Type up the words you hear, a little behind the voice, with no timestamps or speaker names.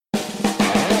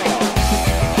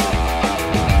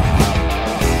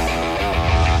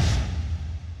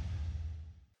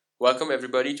Welcome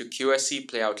everybody to QSC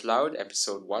Play Out Loud,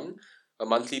 Episode 1, a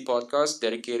monthly podcast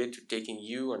dedicated to taking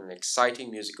you on an exciting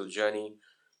musical journey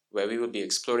where we will be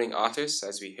exploring artists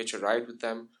as we hitch a ride with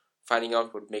them, finding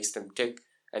out what makes them tick,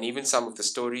 and even some of the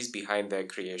stories behind their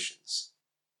creations.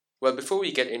 Well, before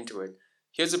we get into it,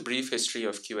 here's a brief history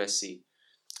of QSC.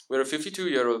 We're a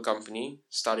 52-year-old company,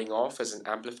 starting off as an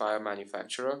amplifier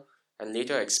manufacturer and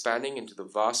later expanding into the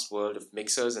vast world of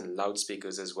mixers and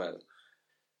loudspeakers as well.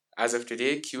 As of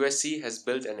today, QSC has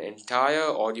built an entire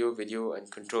audio, video,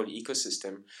 and control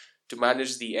ecosystem to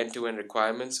manage the end to end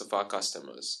requirements of our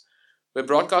customers. We're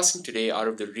broadcasting today out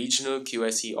of the regional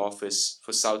QSC office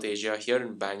for South Asia here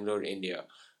in Bangalore, India,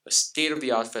 a state of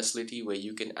the art facility where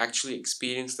you can actually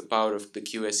experience the power of the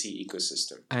QSC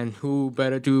ecosystem. And who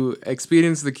better to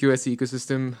experience the QSC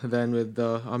ecosystem than with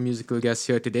our musical guests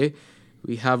here today?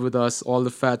 We have with us All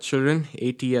the Fat Children,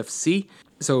 ATFC.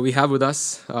 So we have with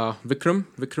us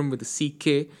Vikram with a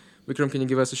CK. Vikram, can you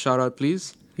give us a shout out,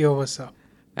 please? Yo, what's up?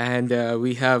 And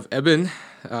we have Eben.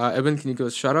 Eben, can you give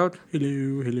us a shout out?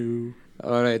 Hello.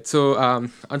 All right. So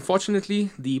unfortunately,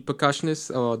 the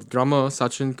percussionist or the drummer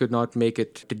Sachin could not make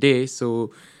it today. So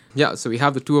we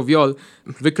have the two of y'all.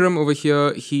 Vikram over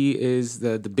here, he is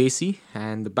the bassy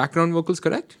and the background vocals,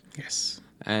 correct? Yes.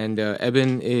 And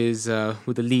Eben is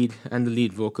with the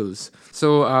lead vocals.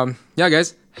 So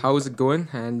guys, how is it going?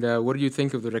 And what do you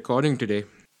think of the recording today?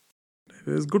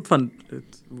 It was good fun.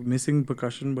 It's missing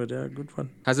percussion, but yeah, good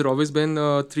fun. Has it always been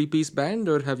a three-piece band,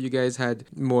 or have you guys had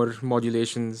more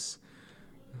modulations?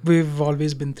 We've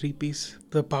always been three-piece.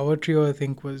 The power trio, I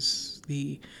think, was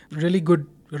the really good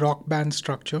rock band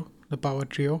structure. The power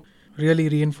trio really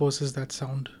reinforces that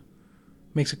sound.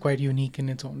 Makes it quite unique in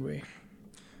its own way.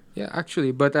 Yeah,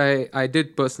 actually, but I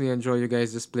did personally enjoy you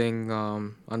guys just playing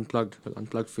unplugged. Well,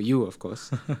 unplugged for you, of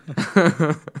course.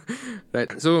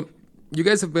 Right. So you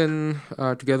guys have been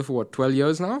together for 12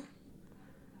 years now?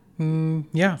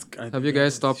 Yeah. Have you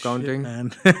guys stopped counting?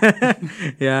 Man.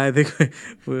 Yeah, I think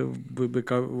we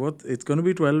become what? It's going to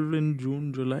be 12 in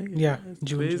June, July. Yeah, It's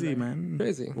June, crazy, July. man.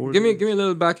 Crazy. Old Give me age. a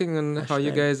little backing on how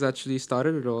you Hashtag. guys actually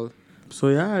started it all. So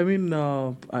yeah, I mean,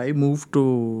 I moved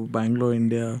to Bangalore,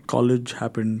 India. College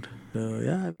happened.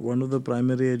 One of the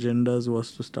primary agendas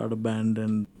was to start a band,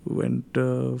 and went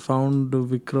found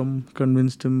Vikram,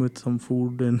 convinced him with some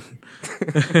food and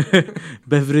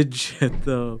beverage at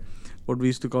the what we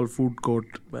used to call food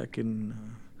court back in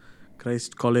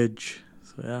Christ College.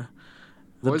 So yeah,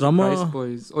 the Boys drummer. Price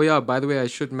Boys. Oh yeah, by the way, I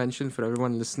should mention for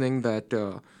everyone listening that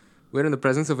we're in the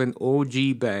presence of an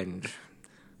OG band.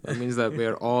 That means that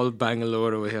we're all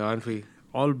Bangalore over here, aren't we?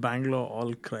 All Bangalore,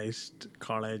 all Christ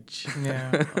College.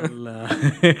 Yeah.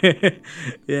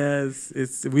 Yes,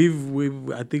 we've.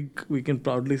 I think we can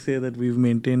proudly say that we've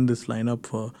maintained this lineup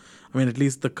for. I mean, at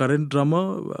least the current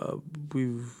drummer,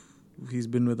 he's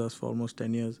been with us for almost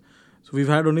 10 years. So we've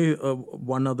had only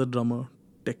one other drummer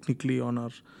technically on our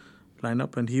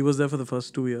lineup, and he was there for the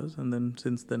first 2 years, and then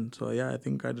since then. So yeah, I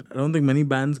think I don't think many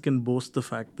bands can boast the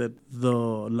fact that the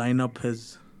lineup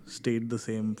has stayed the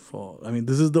same for. I mean,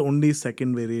 this is the only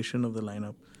second variation of the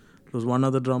lineup. There was one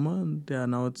other drummer, and yeah,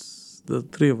 now it's the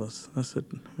three of us. That's it.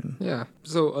 I mean, Yeah.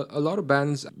 So a lot of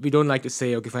bands, we don't like to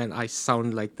say, okay, fine, I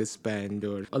sound like this band.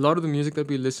 Or a lot of the music that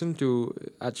we listen to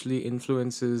actually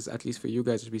influences, at least for you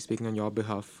guys to be speaking on your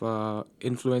behalf,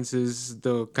 influences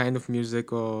the kind of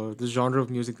music or the genre of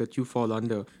music that you fall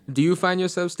under. Do you find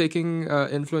yourselves taking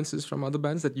influences from other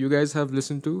bands that you guys have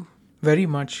listened to? Very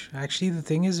much. Actually, the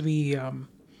thing is,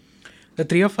 the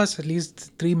three of us, at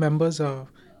least three members,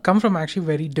 come from actually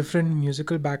very different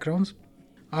musical backgrounds.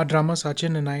 Our drummer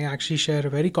Sachin and I actually share a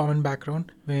very common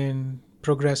background in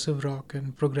progressive rock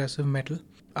and progressive metal.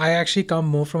 I actually come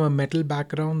more from a metal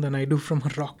background than I do from a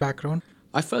rock background.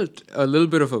 I felt a little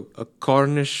bit of a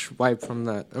Cornish vibe from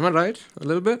that. Am I right? A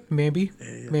little bit? Maybe.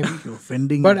 you're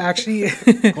offending. But actually,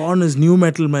 Korn is new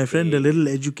metal, my friend. A little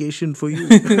education for you.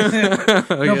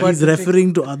 no, but He's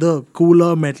referring to other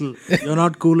cooler metal. You're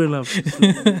not cool enough.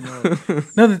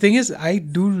 no, the thing is, I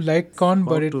do like Korn,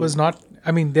 but About it to- was not.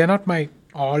 I mean, they're not my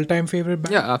all-time favorite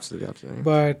band. Yeah, absolutely.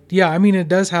 But yeah, I mean, it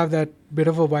does have that bit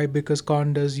of a vibe because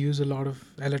Korn does use a lot of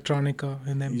electronica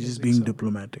in their He's music. just being so.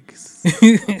 diplomatic.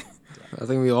 I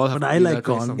think we all have But to I be like that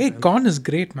way Korn. sometimes. Hey, Korn is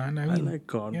great, man. I I mean, like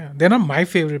Korn. yeah, they're not my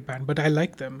favorite band, but I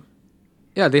like them.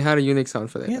 Yeah, they had a unique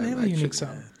sound for that. Yeah, time, they have a actually. unique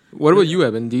sound. What about you,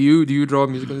 Evan? Do you draw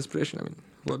musical inspiration? I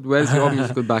mean, where's your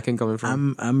musical backing coming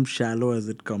from? I'm shallow as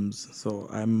it comes. So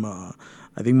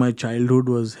I think my childhood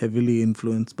was heavily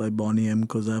influenced by Bonnie M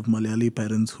because I have Malayali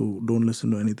parents who don't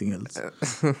listen to anything else.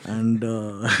 And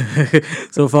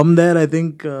so from there, I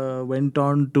think went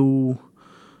on to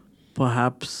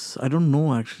perhaps, I don't know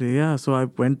actually. Yeah, so I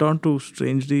went on to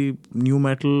strangely new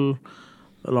metal,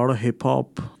 a lot of hip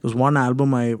hop. There's one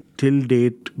album I till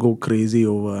date go crazy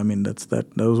over. I mean, that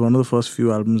was one of the first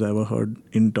few albums I ever heard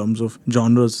in terms of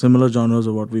genres, similar genres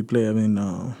of what we play. I mean,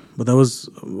 but that was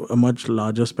a much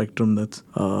larger spectrum. That's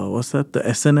what's that? The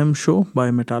S&M show by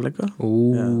Metallica.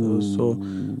 Ooh. Yeah, so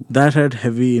that had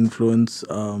heavy influence.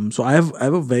 So I have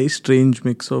a very strange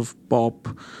mix of pop,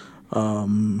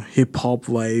 hip hop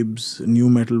vibes, new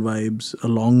metal vibes,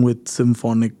 along with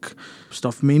symphonic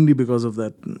stuff, mainly because of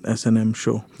that S&M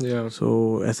show. Yeah.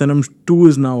 So S&M 2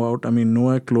 is now out. I mean,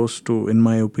 nowhere close to, in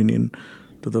my opinion,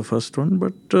 to the first one.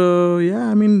 But yeah,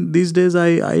 I mean, these days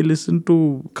I listen to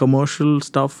commercial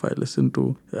stuff. I listen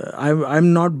to.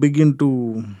 I'm not big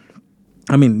into.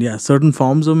 I mean, yeah, certain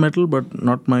forms of metal, but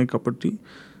not my cup of tea.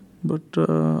 But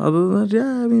other than that,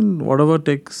 yeah, I mean, whatever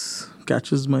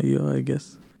catches my ear, I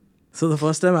guess. So the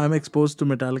first time I'm exposed to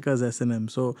Metallica is S&M.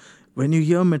 So when you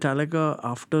hear Metallica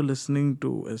after listening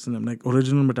to S&M, like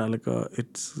original Metallica,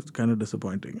 it's kind of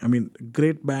disappointing. I mean,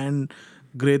 great band,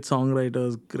 great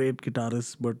songwriters, great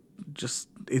guitarists, but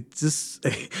it's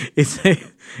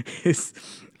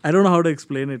I don't know how to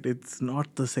explain it. It's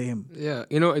not the same. Yeah,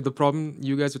 the problem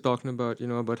you guys were talking about,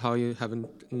 about how you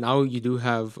now you do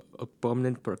have a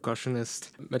permanent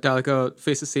percussionist. Metallica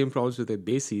faced the same problems with their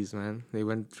bassies, man. They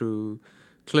went through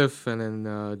Cliff and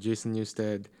then Jason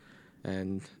Newsted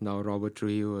and now Robert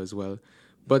Trujillo as well.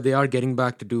 But they are getting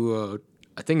back to do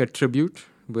I think a tribute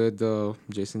with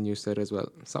Jason Newsted as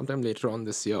well sometime later on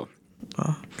this year.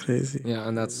 Oh, crazy. Yeah,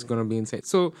 and that's going to be insane.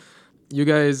 So you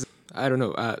guys, I don't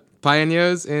know,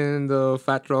 pioneers in the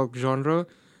fat rock genre.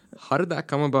 How did that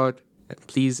come about?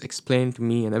 Please explain to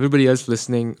me and everybody else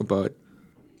listening about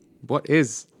what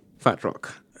is fat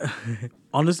rock.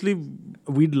 Honestly,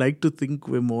 we'd like to think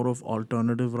we're more of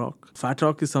alternative rock. Fat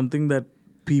rock is something that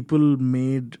people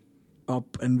made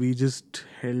up and we just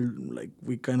held, like,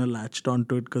 we kind of latched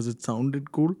onto it because it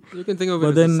sounded cool. You can think of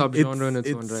it as a subgenre in its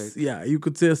own right. Yeah, you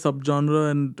could say a subgenre,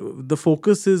 and the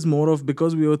focus is more of,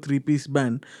 because we were a 3-piece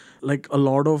band, like there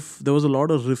was a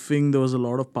lot of riffing, there was a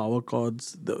lot of power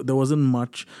chords, there wasn't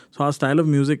much. So our style of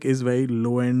music is very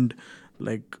low end,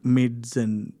 like mids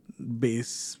and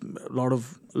bass, a lot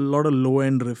of low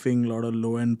end riffing, a lot of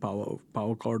low end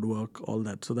power chord work, all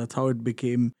that. So that's how it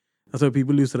became. That's why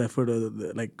people used to refer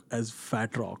to as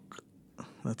fat rock.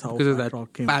 That's how because fat of that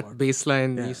rock came fat about. bass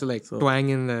line used to twang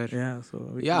in there. Yeah,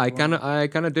 so I kind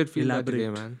of did feel that today,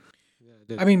 man.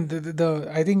 I mean,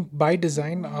 I think by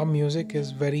design our music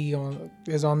is very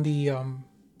is on the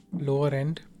lower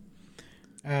end,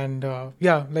 and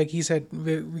like he said,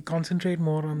 we concentrate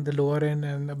more on the lower end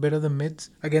and a bit of the mids,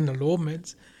 again the low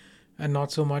mids, and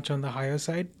not so much on the higher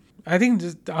side. I think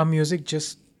our music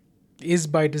just is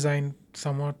by design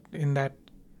somewhat in that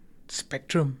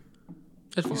spectrum.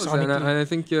 It was, and I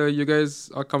think you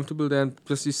guys are comfortable there, and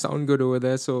plus you sound good over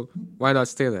there, so why not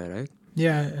stay there, right?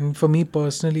 Yeah, and for me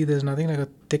personally, there's nothing like a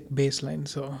thick bass line,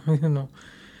 so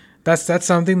that's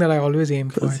something that I always aim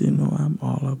for. Because I'm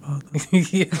all about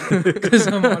that. Yeah, because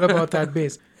I'm all about that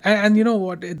bass. And you know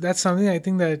what? That's something I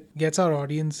think that gets our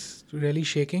audience really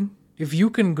shaking. If you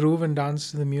can groove and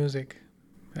dance to the music,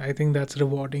 I think that's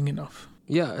rewarding enough.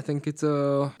 Yeah, I think it's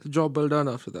a job well done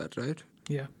after that, right?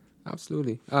 Yeah.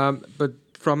 Absolutely. But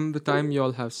from the time you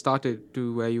all have started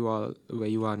to where you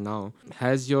are now,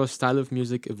 has your style of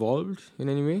music evolved in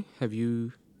any way? Have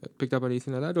you picked up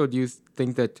anything like that? Or do you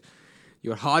think that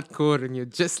you're hardcore and you're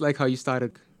just like how you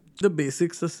started? The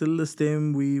basics are still the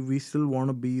same. We still want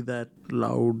to be that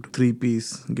loud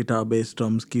 3-piece guitar, bass,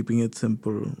 drums, keeping it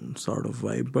simple sort of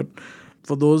vibe. But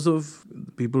for those of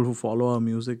people who follow our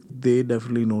music, they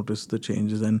definitely notice the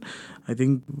changes. And I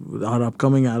think with our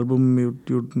upcoming album,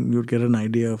 you'd get an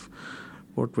idea of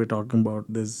what we're talking about.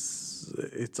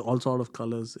 It's all sort of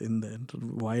colors in there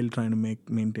while trying to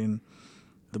maintain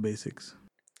the basics.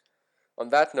 On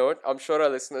that note, I'm sure our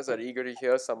listeners are eager to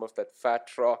hear some of that fat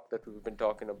rock that we've been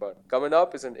talking about. Coming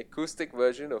up is an acoustic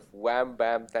version of Wham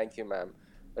Bam Thank You Ma'am,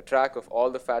 a track of All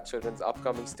the Fat Children's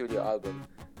upcoming studio album.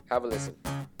 Have a listen.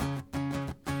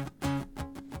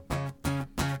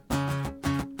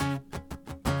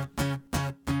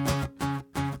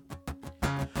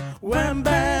 Wham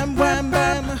bam, wham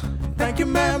bam, thank you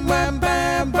ma'am, wham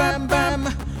bam, wham bam,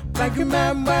 thank you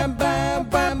ma'am, wham bam,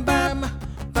 wham bam,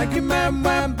 thank you ma'am,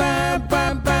 wham bam,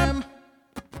 wham bam.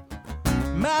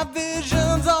 My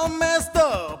vision's all messed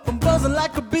up, I'm buzzing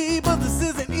like a bee, but this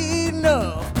isn't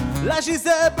enough. Like she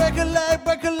said, break a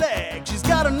leg, she's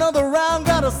got another round,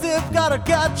 gotta sip, gotta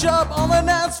catch up on the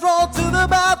dance floor to the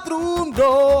bathroom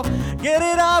door. Get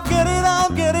it up, get it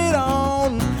on, get it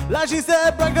on. Like she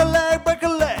said, break a leg, break a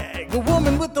leg. A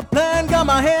woman with a plan, got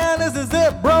my hand, this is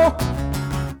it, bro.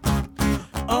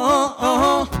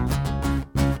 Uh-huh.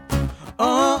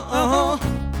 Uh-huh.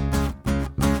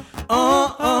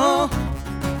 Uh-huh.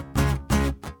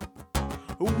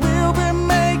 We'll be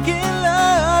making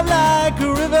love like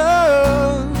a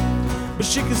river, but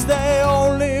she can stay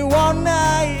only one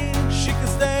night. She can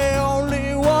stay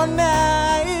only one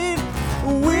night.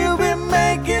 We'll be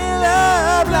making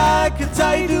love like a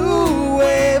tidal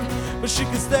wave, but she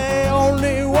can stay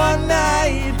only one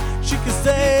night. She can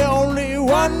stay only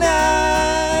one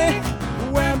night.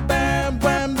 Wham bam,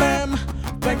 wham bam.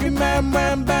 Thank you, ma'am,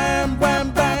 wham bam,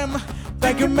 wham bam.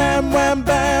 Thank you, ma'am, wham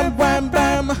bam, wham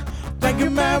bam. Thank you,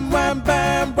 ma'am, wham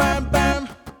bam, wham bam.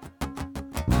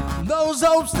 Those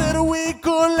hopes that we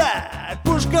collide.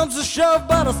 Push comes to shove,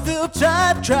 but I'll still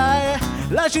try.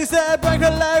 Like she said, break a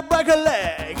leg, break a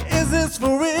leg. Is this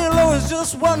for real or is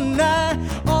just one night?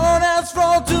 On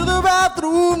asphalt to the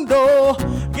bathroom door.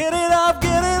 Get it off,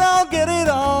 get it on, get it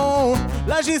on.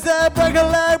 Like she said, break a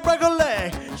leg, break a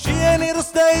leg. She ain't here to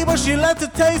stay, but she left the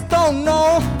taste, don't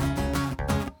know.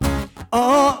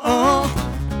 Uh-uh.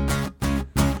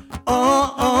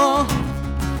 Uh-uh.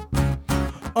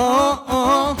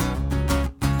 Uh-uh.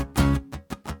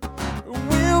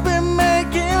 We'll be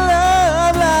making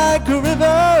love like a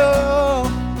river.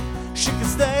 She can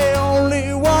stay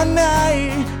only one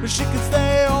night. She can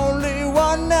stay only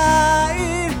one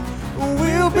night.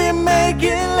 We'll be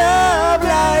making love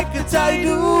like a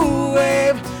tidal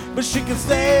wave, but she can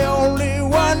stay only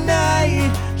one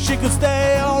night. She can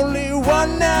stay only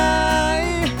one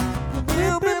night.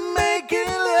 We'll be making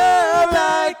love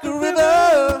like a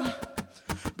river,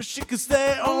 but she can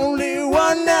stay only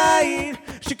one night.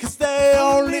 She can stay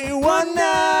only one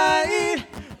night.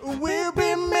 We'll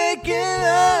be making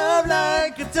love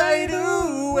like a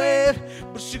tidal wave,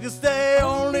 but she can stay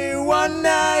only one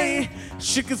night.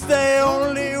 She can stay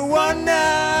only one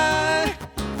night.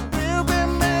 We'll be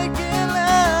making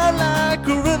love like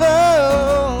a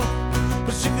river,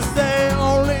 but she can stay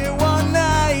only one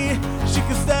night. She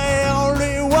can stay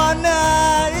only one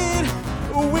night.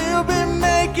 We'll be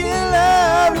making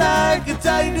love like a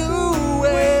tidal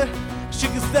wave. She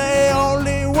can stay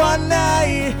only one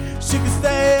night. She can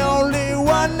stay only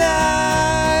one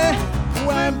night.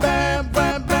 Wham bam,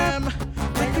 wham bam.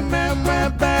 Thank you, ma'am,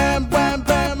 wham bam, wham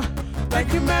bam.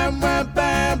 Thank you, ma'am, wham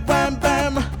bam, wham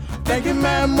bam. Thank you,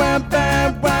 ma'am, wham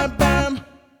bam, wham bam.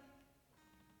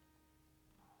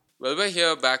 Well, we're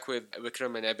here back with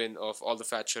Vikram and Eben of All the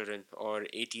Fat Children, or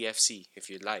ATFC if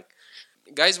you'd like.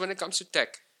 Guys, when it comes to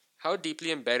tech, how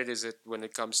deeply embedded is it when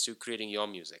it comes to creating your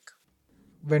music?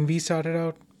 When we started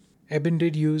out, Eben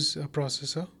did use a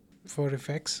processor for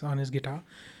effects on his guitar,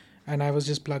 and I was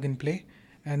just plug and play.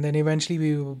 And then eventually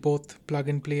we were both plug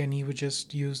and play, and he would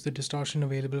just use the distortion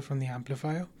available from the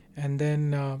amplifier. And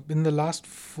then in the last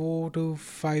 4 to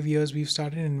 5 years, we've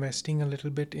started investing a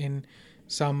little bit in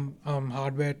some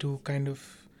hardware to kind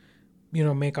of,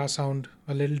 make our sound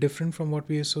a little different from what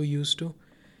we are so used to.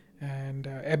 And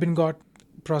Eben got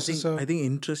processor. I think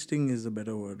interesting is a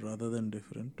better word rather than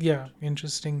different. Yeah,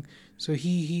 interesting. So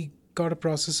he got a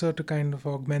processor to kind of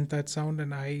augment that sound,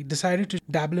 and I decided to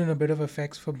dabble in a bit of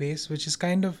effects for bass, which is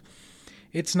kind of,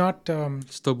 it's not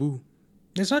It's taboo.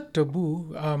 it's not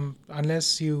taboo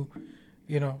unless you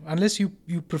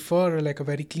prefer like a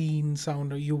very clean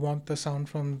sound, or you want the sound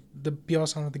from the pure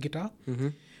sound of the guitar. Mm-hmm.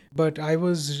 But I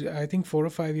think 4 or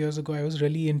 5 years ago, I was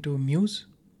really into Muse,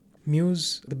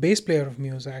 the bass player of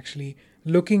Muse, actually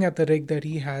looking at the rig that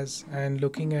he has and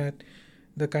looking at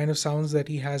the kind of sounds that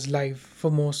he has live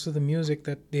for most of the music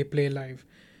that they play live.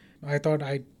 I thought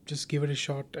I'd just give it a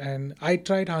shot, and I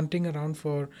tried hunting around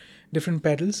for different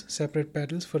pedals, separate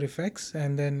pedals for effects,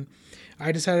 and then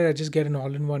I decided I'd just get an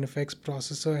all-in-one effects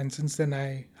processor, and since then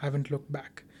I haven't looked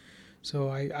back. So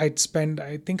I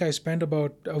think I spent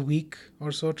about a week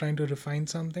or so trying to refine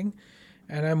something,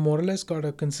 and I more or less got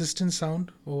a consistent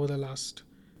sound over the last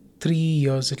 3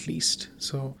 years at least.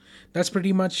 So that's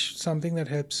pretty much something that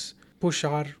helps push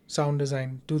our sound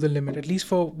design to the limit, at least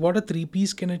for what a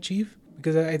 3-piece can achieve.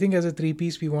 Because I think as a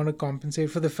 3-piece, we want to compensate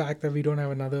for the fact that we don't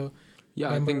have another. Yeah,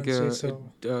 I member think on stage,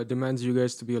 so it demands you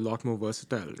guys to be a lot more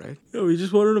versatile, right? Yeah, we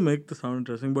just wanted to make the sound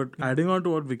interesting. But adding on to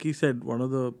what Vicky said, one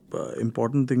of the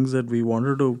important things that we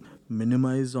wanted to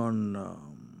minimize on,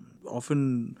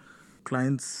 often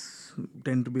clients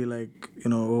tend to be like,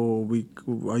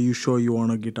 are you sure you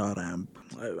want a guitar amp?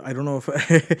 I don't know if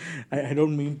I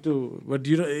don't mean to, but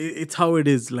it's how it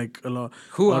is. Like a lot.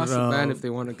 Who asks a band if they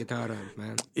want a guitar amp,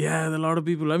 man? Yeah, there are a lot of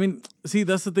people. I mean, see,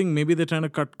 that's the thing. Maybe they're trying to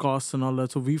cut costs and all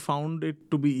that. So we found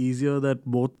it to be easier that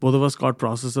both of us got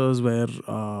processors where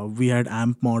we had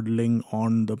amp modeling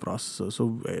on the processor.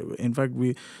 So in fact,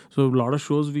 so a lot of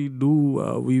shows we do.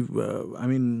 I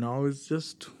mean, now it's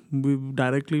just we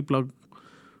directly plug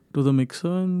to the mixer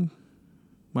and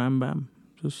bam,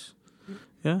 just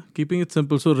keeping it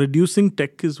simple. So reducing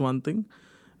tech is one thing.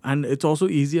 And it's also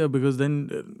easier because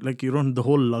then, like, you don't the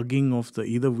whole lugging of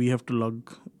either we have to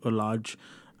lug a large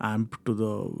amp to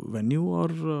the venue or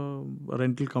a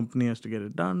rental company has to get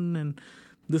it done and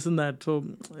this and that. So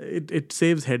it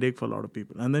saves headache for a lot of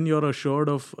people. And then you're assured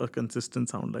of a consistent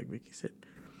sound, like Vicky said.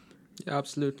 Yeah,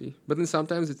 absolutely. But then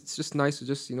sometimes it's just nice to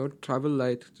just, travel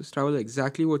light. Just travel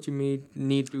exactly what you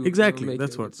need to. Exactly. Make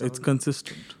That's what. It's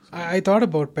consistent. I thought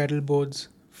about pedal boards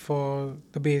for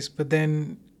the bass, but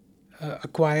then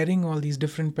acquiring all these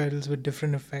different pedals with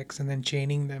different effects and then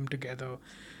chaining them together,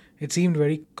 it seemed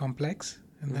very complex.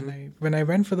 And then when I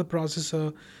went for the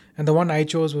processor, and the one I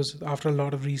chose was after a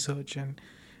lot of research, and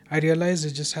I realized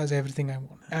it just has everything I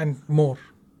want and more.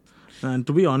 And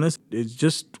to be honest, it's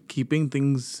just keeping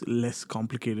things less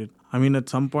complicated. I mean, at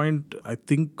some point, I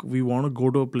think we want to go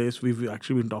to a place, we've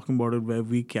actually been talking about it, where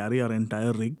we carry our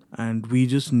entire rig and we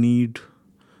just need...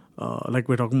 like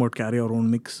we're talking about, carry our own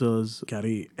mixers,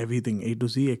 carry everything A to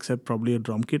Z except probably a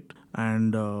drum kit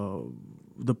and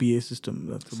the PA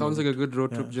system. Sounds like a good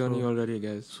road trip journey already,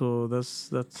 guys. So that's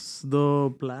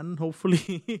the plan,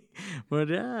 hopefully. But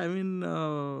yeah, I mean,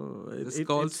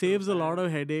 it saves a lot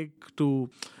of headache to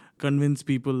convince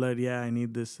people that I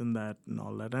need this and that and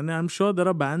all that. And I'm sure there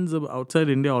are bands outside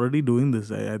India already doing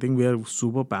this. I think we are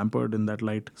super pampered in that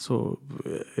light. So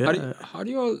how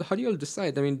do you all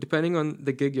decide? I mean, depending on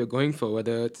the gig you're going for,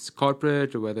 whether it's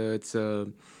corporate or whether it's a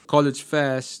college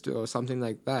fest or something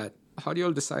like that, how do you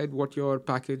all decide what your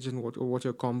package and what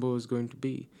your combo is going to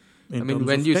be? I mean,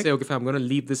 when do you say, okay, I'm going to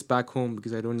leave this back home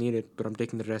because I don't need it, but I'm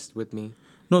taking the rest with me?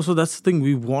 No, so that's the thing.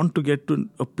 We want to get to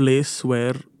a place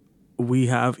where we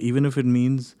have, even if it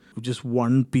means just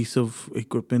one piece of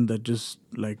equipment that just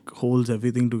like holds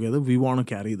everything together, we want to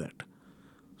carry that.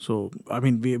 So, I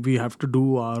mean, we have to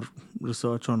do our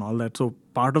research on all that. So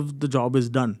part of the job is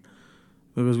done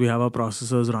because we have our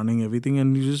processors running everything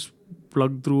and you just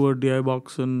plug through a DI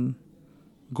box and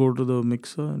go to the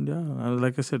mixer. And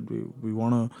like I said, we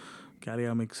want to carry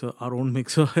our own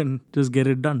mixer and just get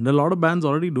it done. There are a lot of bands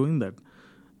already doing that.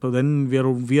 So then we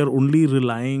are only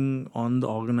relying on the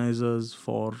organizers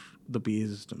for the PA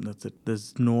system. That's it.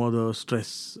 There's no other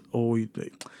stress. You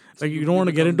don't want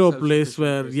to get into a place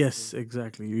where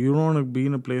exactly. You don't want to be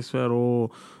in a place where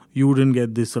you didn't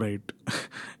get this right.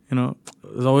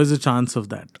 There's always a chance of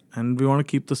that, and we want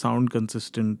to keep the sound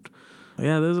consistent.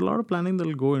 Yeah, there's a lot of planning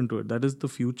that'll go into it. That is the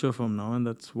future from now, and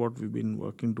that's what we've been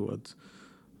working towards.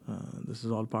 This is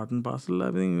all part and parcel.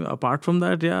 I think apart from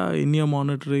that, in-ear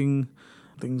monitoring.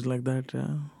 Things like that,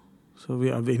 So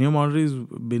in-ear monitoring has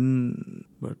been,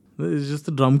 but it's just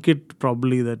the drum kit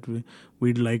probably that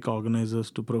we'd like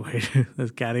organizers to provide. That's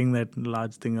carrying that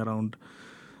large thing around.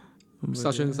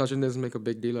 Sachin doesn't make a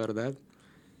big deal out of that.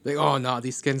 Like, oh no,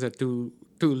 these skins are too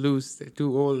loose, they're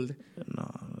too old.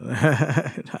 No,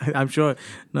 I'm sure.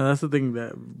 No, that's the thing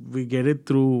that we get it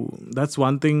through. That's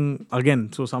one thing.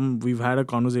 Again, so we've had a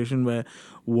conversation where,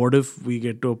 what if we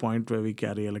get to a point where we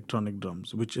carry electronic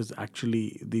drums, which is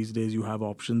actually these days you have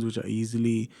options which are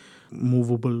easily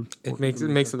movable. It makes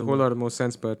a whole lot of more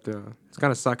sense, but it's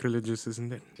kind of sacrilegious,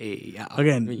 isn't it?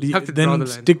 Again, then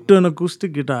stick to an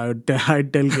acoustic guitar. I'd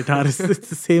tell guitarists it's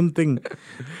the same thing.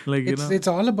 Like it's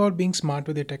all about being smart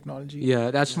with your technology.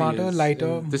 Yeah, that's smarter,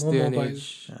 lighter, more mobile.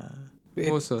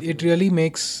 It really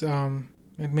makes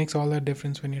all that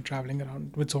difference when you're traveling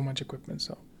around with so much equipment.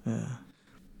 So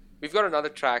we've got another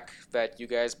track that you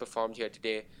guys performed here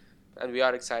today, and we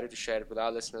are excited to share it with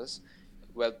our listeners.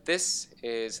 Well, this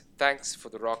is Thanks for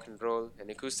the Rock and Roll, an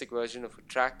acoustic version of a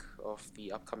track of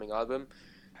the upcoming album.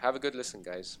 Have a good listen,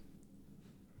 guys.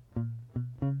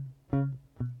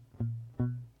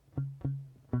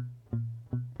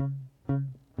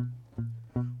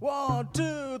 1,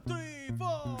 2, 3,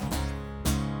 4.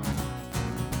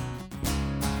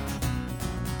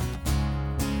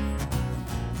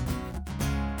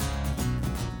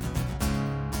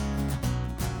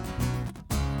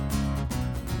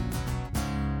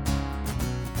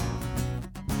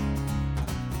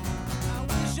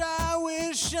 I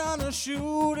wish on a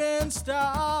shooting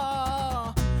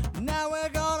star. Now we're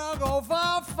gonna go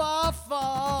far, far,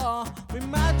 far. We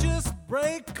might just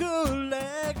break a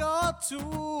leg or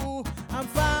too. I'm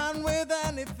fine with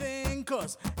anything,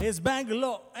 cause it's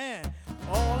Bangalore. And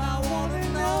all I wanna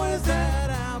know is that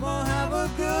I'ma have a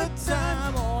good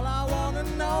time. All I wanna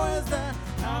know is that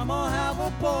I'ma have a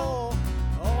ball.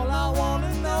 All I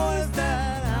wanna know is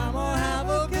that I'ma have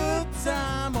a good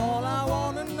time. All I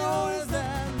wanna know is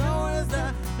that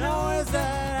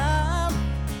I'm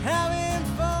having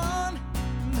fun.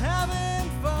 I'm having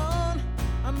fun.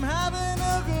 I'm having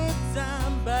a good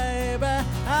time, baby.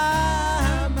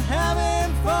 I'm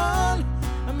having fun.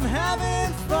 I'm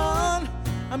having fun.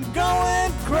 I'm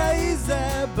going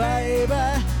crazy,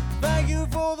 baby. Thank you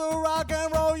for the rock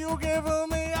and roll you giving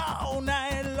me all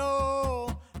night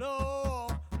long.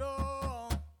 Long,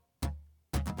 long.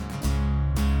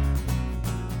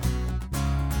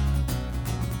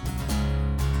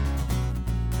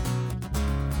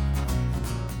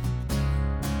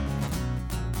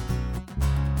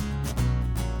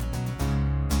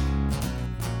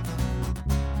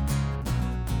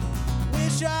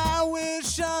 I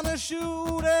wish on a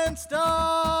shooting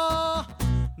star.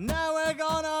 Now we're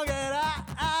gonna get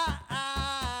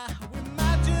we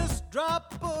might just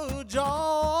drop a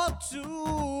jaw or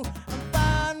two. I'm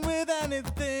fine with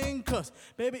anything, cause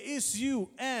baby it's you.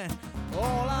 And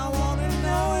all I wanna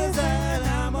know is that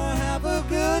I'ma have a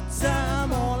good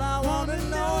time. All I wanna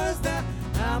know is that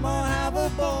I'ma have a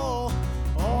ball.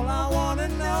 All I wanna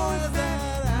know is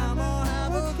that I'ma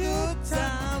have a good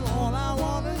time. All I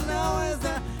wanna know is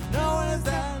that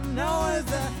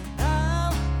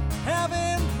I'm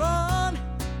having fun.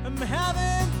 I'm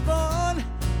having fun.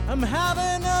 I'm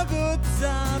having a good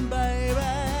time, baby.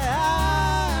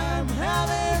 I'm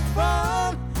having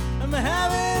fun. I'm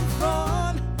having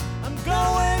fun. I'm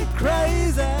going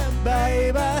crazy,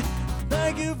 baby.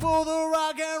 Thank you for the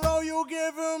rock and roll you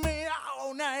giving me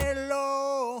all night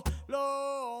long,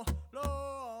 long,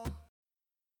 long.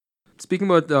 Speaking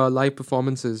about live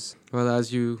performances, well,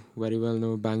 as you very well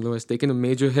know, Bangalore has taken a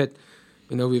major hit.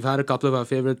 You know, we've had a couple of our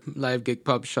favorite live gig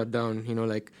pubs shut down, you know,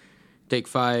 like Take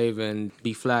 5 and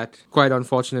B Flat. Quite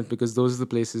unfortunate, because those are the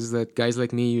places that guys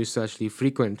like me used to actually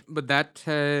frequent. But that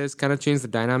has kind of changed the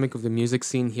dynamic of the music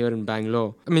scene here in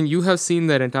Bangalore. I mean, you have seen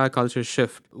that entire culture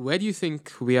shift. Where do you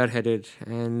think we are headed?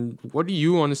 And what do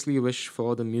you honestly wish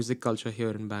for the music culture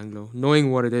here in Bangalore,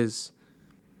 knowing what it is?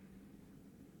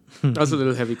 That's a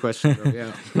little heavy question, though,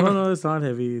 yeah. No, it's not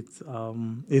heavy.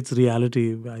 It's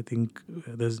reality. I think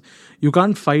you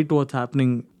can't fight what's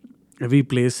happening. Every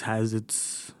place has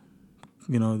its,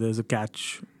 there's a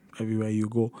catch everywhere you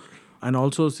go. And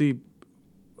also, see,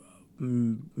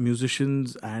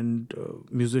 musicians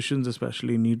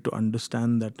especially need to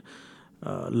understand that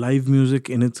live music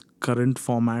in its current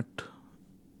format,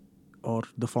 or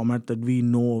the format that we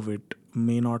know of it,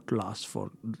 may not last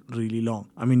for really long.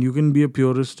 I mean, you can be a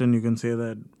purist and you can say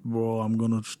that, bro, I'm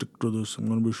going to stick to this. I'm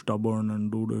going to be stubborn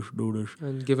and do this.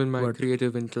 And given my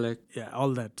creative intellect. Yeah,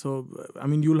 all that. So, I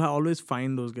mean, you'll always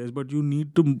find those guys, but you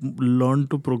need to learn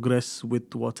to progress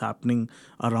with what's happening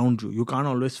around you. You can't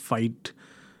always fight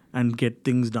and get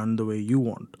things done the way you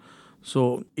want.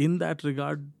 So, in that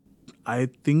regard, I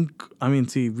think,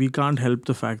 we can't help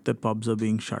the fact that pubs are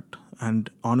being shut. And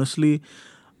honestly,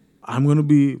 I'm going to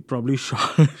be probably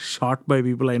shot by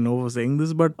people I know for saying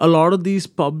this, but a lot of these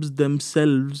pubs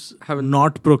themselves have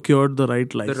not procured the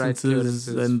right licenses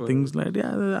and things like that.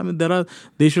 Yeah, I mean,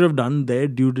 they should have done their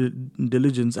due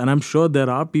diligence, and I'm sure there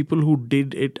are people who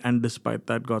did it and despite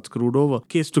that got screwed over.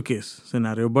 Case to case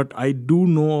scenario. But I do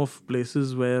know of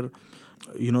places where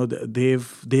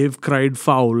they've cried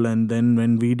foul, and then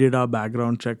when we did our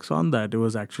background checks on that, it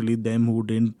was actually them who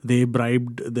didn't. They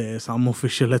bribed some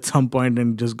official at some point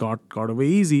and just got away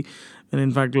easy. And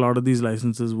in fact, a lot of these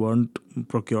licenses weren't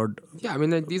procured. Yeah, I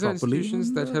mean, these are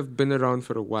institutions that have been around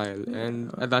for a while,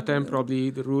 and at that time probably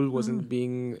the rule wasn't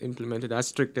being implemented as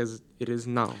strict as it is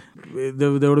now.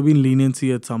 There would have been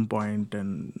leniency at some point,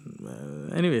 and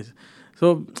anyways.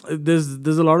 So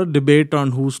there's a lot of debate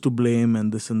on who's to blame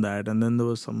and this and that, and then there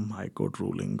was some high court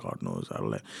ruling, God knows.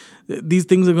 These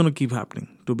things are going to keep happening,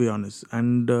 to be honest.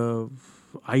 And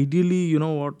ideally, you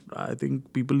know what, I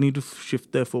think people need to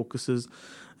shift their focuses.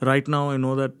 Right now, I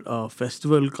know that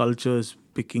festival culture is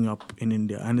picking up in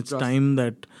India, and it's time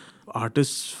that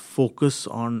artists focus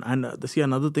on. And see,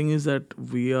 another thing is that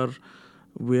we are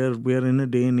in a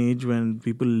day and age when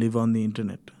people live on the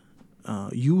internet.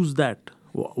 Use that.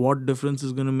 What difference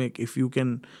is going to make if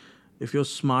you're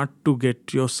smart to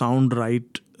get your sound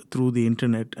right through the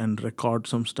internet and record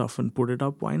some stuff and put it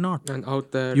up? Why not? And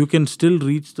out there, you can still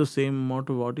reach the same amount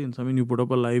of audience. I mean, you put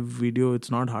up a live video, it's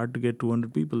not hard to get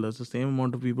 200 people. That's the same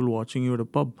amount of people watching you at a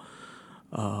pub.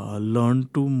 Learn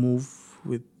to move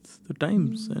with the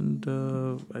times, and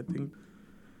I think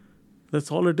That's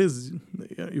all it is.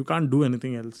 You can't do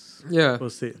anything else Yeah. per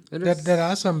se. There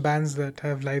are some bands that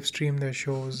have live streamed their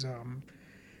shows.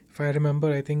 If I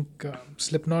remember, I think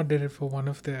Slipknot did it for one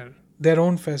of their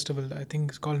own festival. I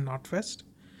think it's called Knotfest.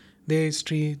 They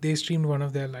streamed one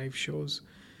of their live shows.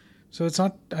 So it's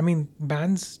not. I mean,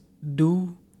 bands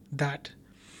do that,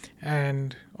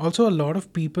 and also a lot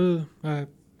of people.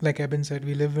 Like Eben said,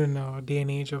 we live in a day and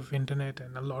age of internet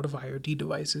and a lot of IoT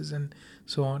devices and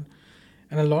so on.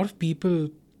 And a lot of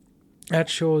people at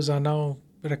shows are now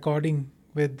recording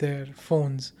with their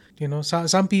phones.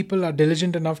 Some people are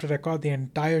diligent enough to record the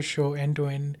entire show end to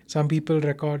end. Some people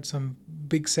record some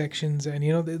big sections, and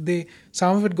they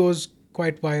some of it goes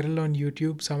quite viral on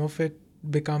YouTube. Some of it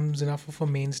becomes enough of a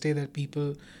mainstay that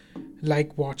people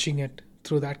like watching it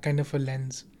through that kind of a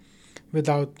lens,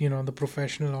 without the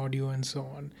professional audio and so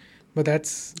on. But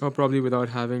that's Or probably without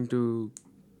having to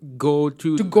go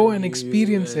to and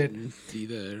experience it. Be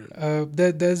there.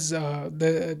 There's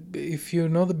if you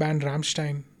know the band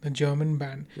Rammstein, the German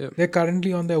band, Yep. they're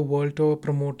currently on their world tour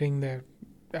promoting their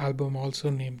album, also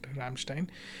named Rammstein,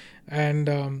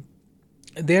 and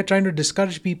they're trying to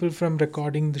discourage people from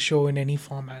recording the show in any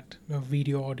format,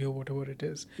 video, audio, whatever it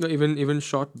is, No, even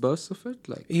short bursts of it,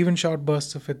 like even short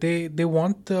bursts of it. They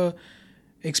want the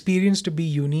experience to be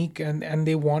unique, and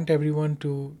they want everyone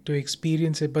to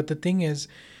experience it. But the thing is,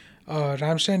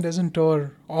 Rammstein doesn't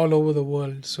tour all over the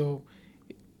world, so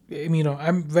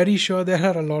I'm very sure there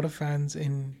are a lot of fans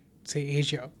in, say,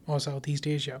 Asia or Southeast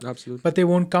Asia, absolutely. but they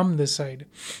won't come this side.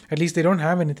 At least they don't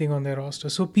have anything on their roster.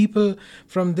 So people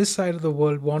from this side of the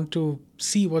world want to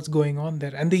see what's going on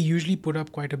there, and they usually put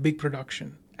up quite a big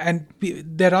production. And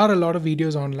there are a lot of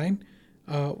videos online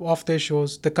of their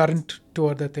shows, the current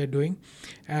tour that they're doing,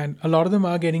 and a lot of them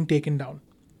are getting taken down.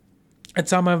 And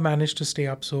some have managed to stay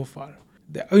up so far.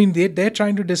 They're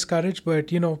trying to discourage,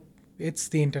 but it's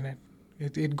the internet.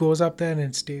 It goes up there and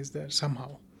it stays there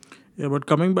somehow. Yeah, but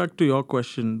coming back to your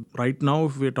question, right now,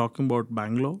 if we're talking about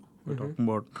Bangalore, we're talking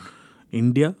about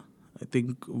India, I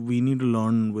think we need to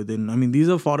learn within. I mean, these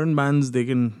are foreign bands, they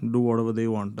can do whatever they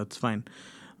want, that's fine.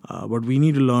 But we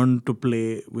need to learn to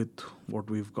play with what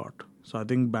we've got. So I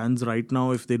think bands right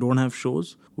now, if they don't have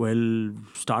shows, well,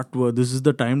 this is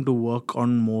the time to work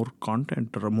on more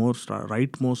content, or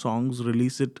write more songs,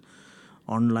 release it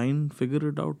online, figure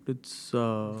it out. It's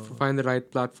Find the right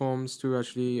platforms to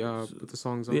actually put the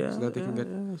songs on, so that they can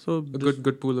get So a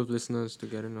good pool of listeners to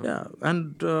get in on. Yeah,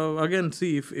 and again,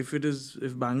 see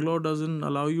if Bangalore doesn't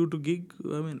allow you to gig,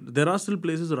 I mean, there are still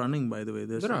places running. By the way,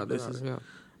 There are,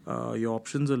 yeah. Your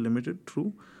options are limited,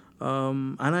 true.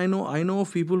 And I know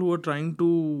of people who are trying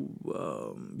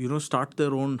to start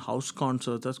their own house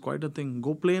concerts. That's quite a thing.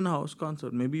 Go play in a house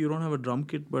concert. Maybe you don't have a drum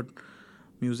kit, but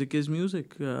music is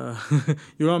music. You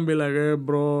can't be like, hey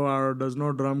bro, does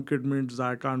no drum kit means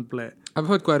I can't play. I've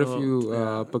heard quite a few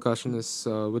percussionists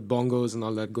with bongos and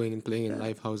all that going and playing in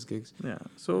live house gigs. Yeah,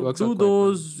 so Works do out quite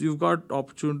those. You've got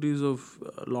opportunities of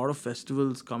a lot of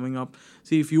festivals coming up.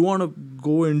 See, if you want to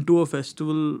go into a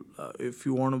festival, if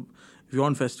you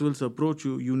want festivals to approach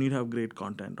you, you need to have great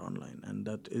content online, and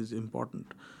that is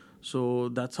important. So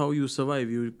that's how you survive.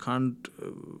 You can't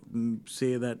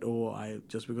say that,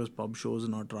 just because pub shows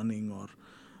are not running, or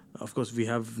of course we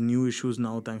have new issues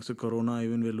now thanks to Corona.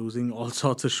 Even we're losing all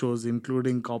sorts of shows,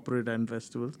 including corporate and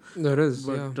festivals. There is,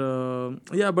 But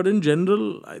but in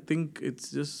general, I think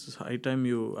it's just high time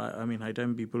high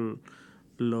time people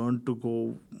learn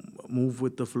to move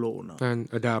with the flow now. and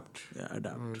adapt. Yeah,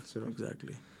 adapt.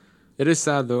 Exactly. It is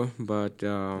sad though, but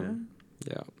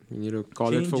you need to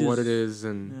call it for what it is,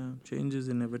 and change is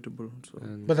inevitable. So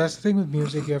But that's the thing with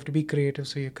music. You have to be creative,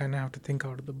 so you kind of have to think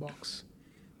out of the box.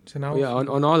 So now,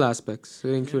 on all aspects,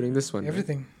 including this one.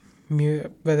 everything,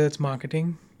 whether it's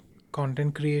marketing,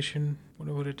 content creation,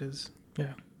 whatever it is.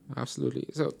 Yeah. Absolutely.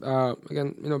 So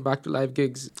again, back to live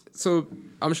gigs. So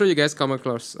I'm sure you guys come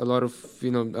across a lot of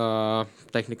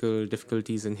technical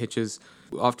difficulties and hitches.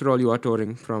 After all, you are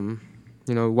touring from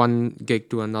one gig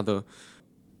to another.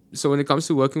 So when it comes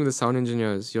to working with the sound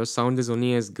engineers, your sound is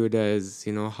only as good as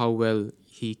how well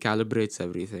he calibrates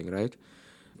everything, right?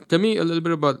 Tell me a little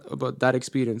bit about that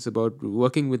experience, about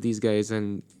working with these guys,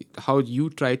 and how you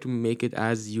try to make it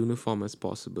as uniform as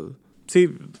possible. see,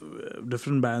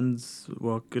 different bands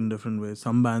work in different ways.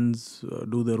 Some bands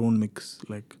do their own mix,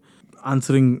 like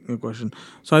answering your question.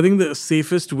 So I think the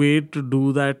safest way to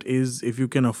do that is, if you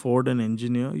can afford an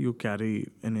engineer, you carry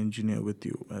an engineer with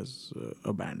you as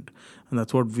a band. And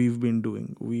that's what we've been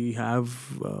doing. We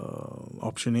have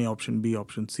option A, option B,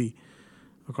 option C,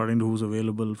 according to who's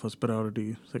available, first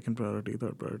priority, second priority,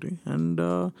 third priority. And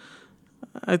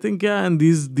I think, and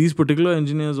these particular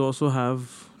engineers also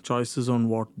have choices on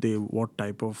what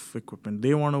type of equipment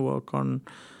they want to work on.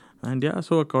 And yeah,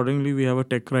 so accordingly, we have a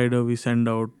tech rider we send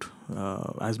out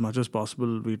as much as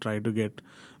possible. We try to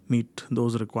meet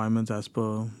those requirements as per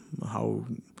how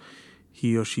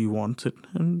he or she wants it.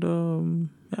 And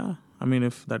yeah, I mean,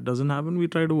 if that doesn't happen, we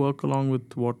try to work along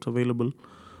with what's available.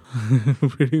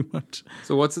 Pretty much.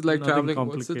 So what's it like Nothing traveling?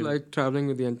 What's it complicated. like traveling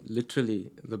with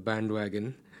literally the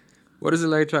bandwagon? What is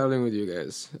it like traveling with you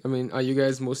guys? I mean, are you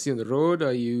guys mostly on the road?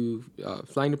 Are you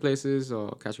flying to places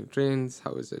or catching trains?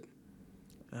 How is it?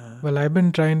 Well, I've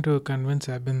been trying to convince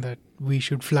Abin that we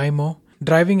should fly more.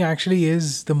 Driving actually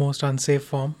is the most unsafe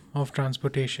form of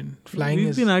transportation. Flying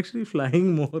We've is. been actually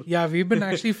flying more. Yeah, we've been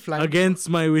actually flying. Against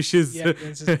my wishes. Yeah,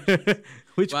 against his wishes.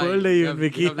 Which Why? world are you in, have,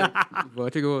 Vicky? you have like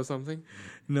vertigo or something?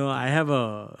 No, I have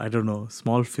I don't know,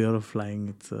 small fear of flying.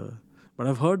 But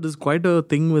I've heard there's quite a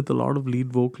thing with a lot of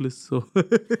lead vocalists. So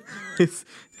it's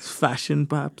fashion,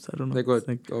 perhaps. I don't know. Like what?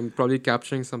 It's Probably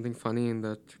capturing something funny in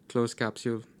that closed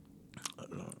capsule.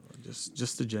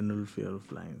 just a general fear of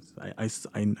flying.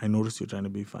 I noticed you're trying to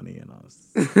be funny, and I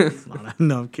was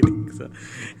no, I'm kidding. So,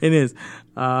 anyways,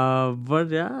 but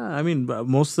yeah, I mean,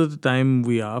 most of the time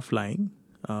we are flying.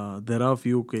 There are a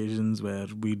few occasions where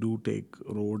we do take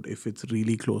road if it's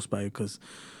really close by, because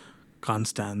can't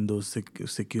stand those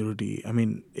security. I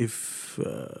mean,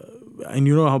 and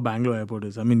you know how Bangalore airport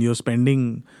is. I mean, you're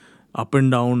spending up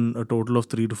and down a total of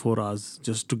 3 to 4 hours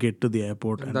just to get to the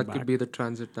airport and that back. could be the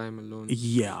transit time alone.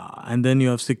 Yeah, and then you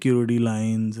have security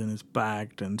lines and it's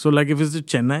packed. And so, like, if it's to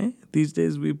Chennai, these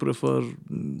days we prefer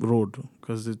road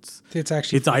because it's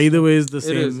Actually either way is the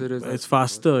same. It is It's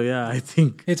faster, yeah, I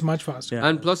think. It's much faster. Yeah,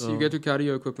 And plus, so- you get to carry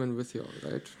your equipment with you,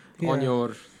 right? On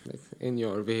Yeah. in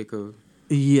your vehicle.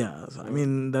 Yeah, I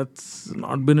mean, that's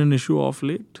not been an issue of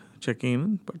late, checking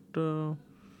in, but...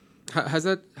 Has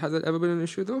that ever been an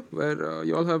issue though, where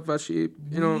you all have actually,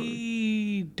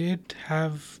 We did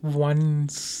have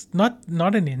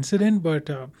not an incident,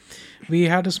 but we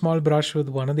had a small brush with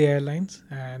one of the airlines,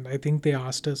 and I think they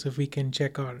asked us if we can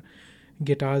check our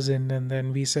guitars in, and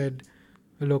then we said,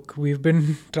 look, we've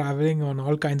been traveling on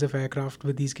all kinds of aircraft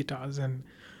with these guitars, and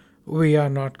we are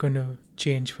not going to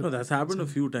change for No, that. that's happened a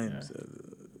few times.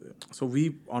 So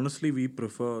we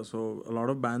prefer, so a lot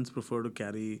of bands prefer to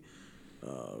carry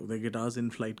their guitars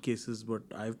in flight cases, but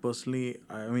I've personally,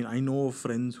 I know of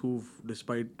friends who've,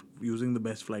 despite using the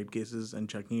best flight cases and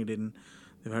checking it in,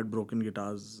 they've had broken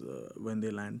guitars when they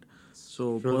land. So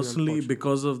Really personally, unfortunate.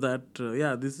 because of that,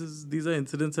 these are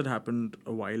incidents that happened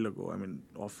a while ago. I mean,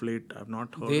 of late, I've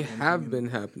not heard. they of anything have been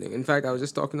happening. In fact, I was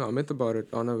just talking to Amit about it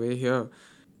on our way here.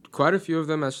 Quite a few of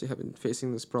them actually have been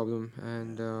facing this problem,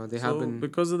 and they have So been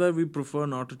because of that, we prefer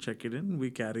not to check it in.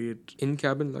 We carry it. in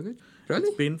cabin luggage. Really?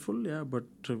 It's painful, yeah, but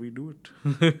we do it.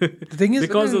 The thing is,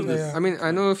 because of this. I mean,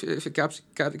 I know if you're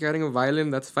carrying a violin,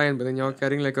 that's fine, but then you're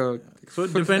carrying like a So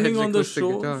full-fledged depending on the acoustic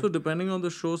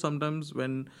show, guitar. sometimes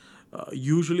when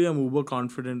usually I'm uber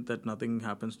confident that nothing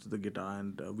happens to the guitar,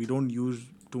 and we don't use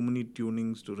too many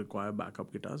tunings to require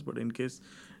backup guitars. But in case,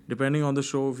 depending on the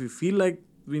show, if we feel like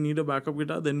we need a backup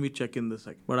guitar, then we check in the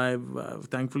sec. But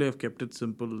thankfully I've kept it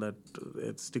simple that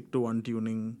it's stick to one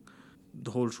tuning. The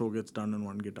whole show gets done on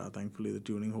one guitar. Thankfully the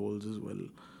tuning holds as well.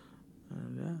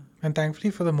 And and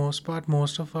thankfully for the most part,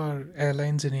 most of our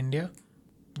airlines in India,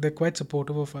 they're quite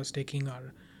supportive of us taking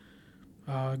our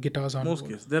guitars on most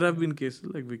board. cases. There have been cases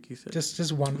like Vicky said.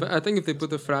 Just one. But I think if they put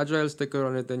the fragile sticker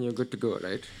on it, then you're good to go,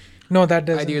 right? No, that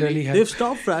doesn't Ideally, really help. They've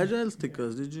stopped fragile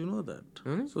stickers. Did you know that?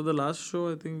 Really? So the last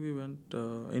show I think we went,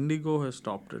 Indigo has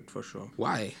stopped it for sure.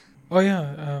 Why? Oh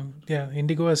yeah,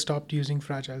 Indigo has stopped using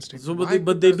fragile stickers. So, Why?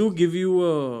 but they do give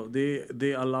you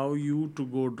they allow you to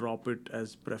go drop it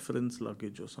as preference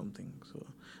luggage or something. So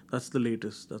that's the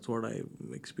latest. That's what I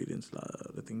experienced.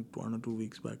 I think 1 or 2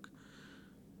 weeks back.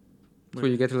 So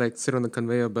you get to like sit on the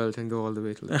conveyor belt and go all the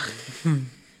way to like.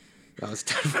 That was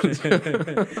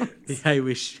terrible. Yeah, I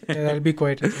wish. Yeah, that'll be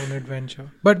quite its own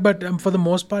adventure. But for the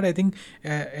most part, I think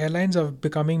airlines are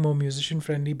becoming more musician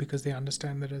friendly because they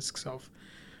understand the risks of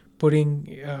putting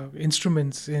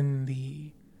instruments in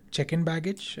the check-in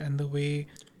baggage and the way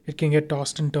it can get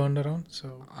tossed and turned around.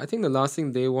 So I think the last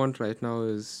thing they want right now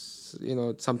is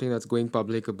something that's going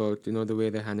public about the way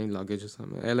they're handling luggage or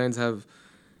something. Airlines have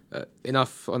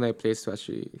enough on their place to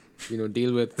actually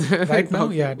deal with right now,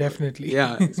 yeah, definitely.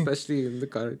 yeah, especially in the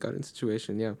current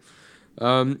situation. Yeah.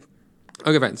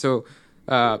 Okay, fine. So,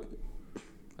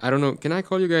 I don't know. Can I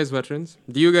call you guys veterans?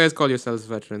 Do you guys call yourselves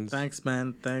veterans? Thanks,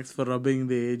 man. Thanks for rubbing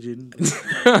the age in.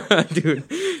 Dude.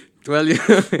 Well,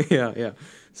 yeah.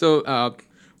 So,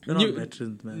 We're not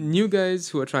veterans, man. new guys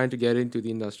who are trying to get into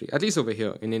the industry, at least over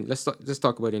here. Let's just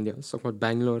talk about India. Let's talk about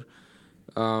Bangalore.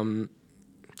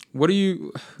 What do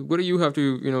you have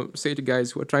to say to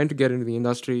guys who are trying to get into the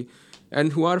industry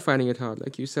and who are finding it hard?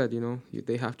 Like you said,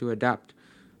 they have to adapt.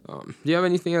 Do you have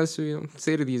anything else to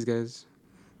say to these guys?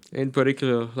 In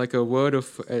particular, like a word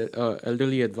of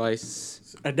elderly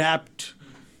advice. Adapt.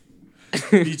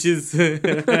 Beaches.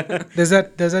 There's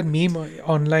that meme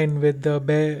online with the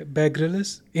Bear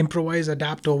Grylls: improvise,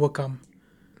 adapt, overcome.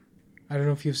 I don't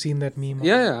know if you've seen that meme.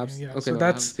 Yeah. Yeah. Okay, So no, I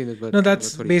that's haven't seen it, but no,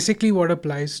 that's what basically what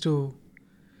applies to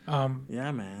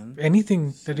Yeah, man.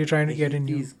 anything that you're trying to I get hate in.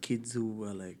 these kids who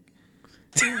are like,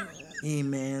 hey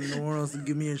man, no one else to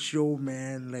give me a show,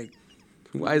 man. Like,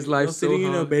 why is you're life so sitting in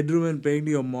a hard? bedroom and praying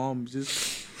to your mom.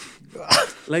 Just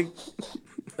like,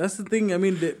 that's the thing. I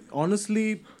mean,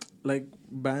 honestly, like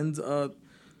bands are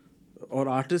or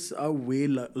artists are way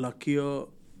luckier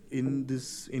in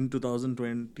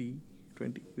 2020,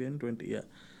 yeah,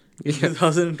 in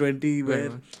 2020 Very where.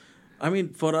 much. I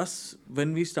mean, for us,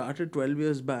 when we started 12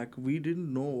 years back, we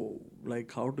didn't know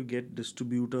like how to get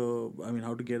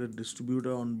how to get a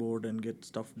distributor on board and get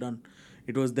stuff done.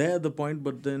 It was there at the point,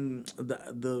 but then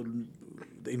the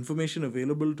information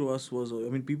available to us was, I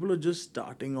mean, people are just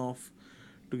starting off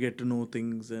to get to know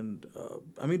things. And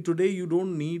I mean, today you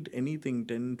don't need anything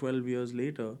 10, 12 years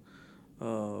later.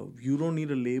 You don't need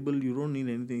a label, you don't need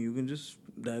anything. You can just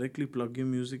directly plug your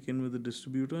music in with a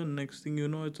distributor, and next thing you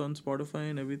know, it's on Spotify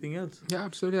and everything else. Yeah,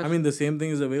 absolutely. I mean, the same thing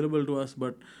is available to us,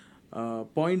 but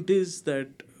point is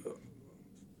that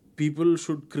people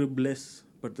should crib less,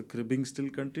 but the cribbing still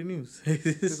continues.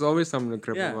 There's always something to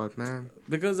crib Yeah. about, man.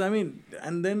 Because I mean,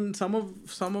 and then some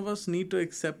of us need to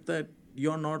accept that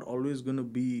you're not always going to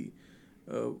be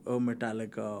a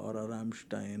Metallica or a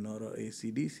Rammstein or a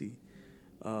AC/DC.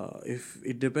 If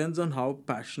it depends on how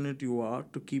passionate you are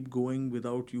to keep going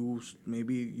without you,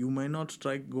 maybe you might not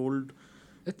strike gold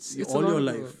It's all a lot your of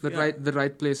life. the Yeah.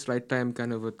 right place, right time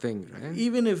kind of a thing, right?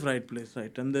 Even if right place,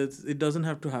 right, and it doesn't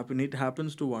have to happen. It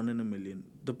happens to 1 in a million.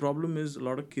 The problem is a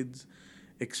lot of kids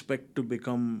expect to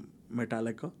become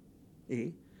Metallica,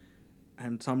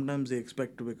 and sometimes they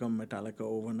expect to become Metallica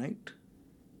overnight.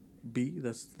 B,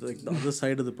 that's like the other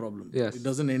side of the problem. Yes. It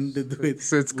doesn't end with,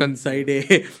 So it's with side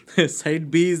A.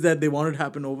 Side B is that they want it to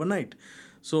happen overnight.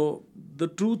 So the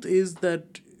truth is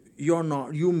that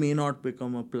you may not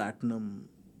become a platinum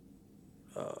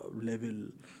level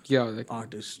Yeah, like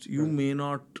artist. You may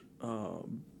not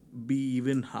be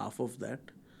even half of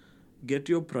that. Get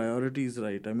your priorities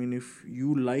right. I mean, if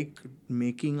you like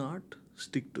making art,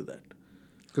 stick to that.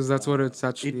 because that's what it's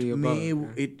actually about.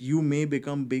 You may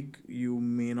become big, you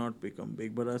may not become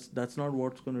big, but that's not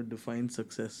what's going to define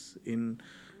success in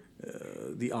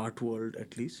the art world,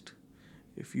 at least.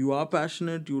 If you are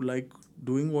passionate, you like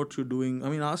doing what you're doing. I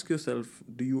mean, ask yourself,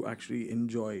 do you actually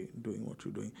enjoy doing what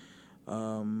you're doing?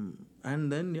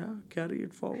 And then carry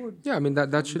it forward. Yeah, I mean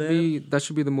that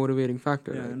should be the motivating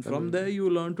factor. Yeah, right? and from there you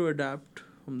learn to adapt.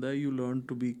 From there you learn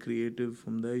to be creative.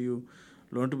 From there you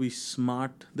learn to be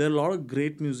smart. There are a lot of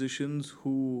great musicians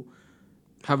who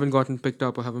haven't gotten picked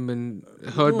up or haven't been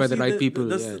heard by the right people.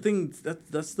 That's yet. the thing.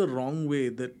 That's the wrong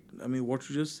way. I mean, what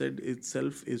you just said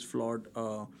itself is flawed.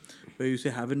 Where you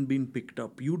say haven't been picked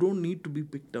up. You don't need to be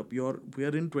picked up. We are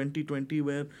in 2020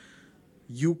 where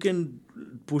you can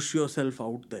push yourself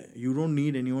out there. You don't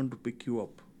need anyone to pick you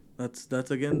up.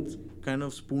 That's again kind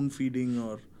of spoon feeding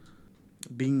or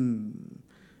being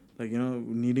like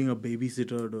needing a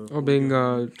babysitter or being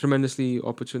tremendously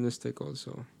opportunistic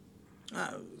also.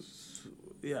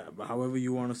 However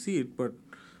you want to see it, but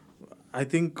I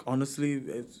think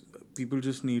honestly people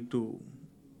just need to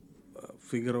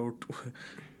figure out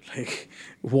like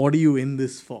what are you in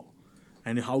this for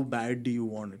and how bad do you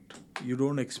want it. You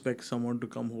don't expect someone to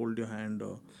come hold your hand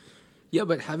or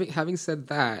But having said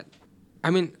that, I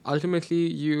mean, ultimately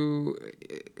you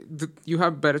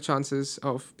have better chances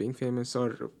of being famous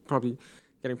or probably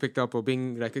getting picked up or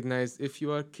being recognized if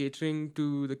you are catering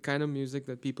to the kind of music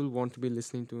that people want to be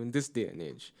listening to in this day and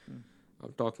age.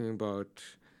 I'm talking about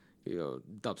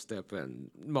dubstep and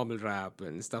mumble rap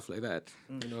and stuff like that.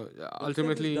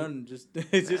 Ultimately, done. Just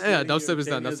dubstep is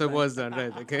done. Dubstep was done,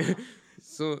 right? Okay,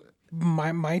 so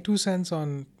My 2 cents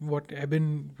on what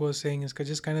Eben was saying is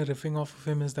just kind of riffing off of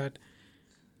him is that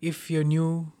if you're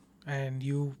new and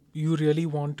you really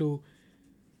want to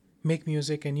make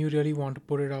music and you really want to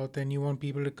put it out there and you want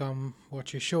people to come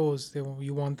watch your shows,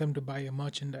 you want them to buy your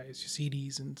merchandise, your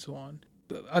CDs and so on.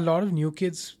 A lot of new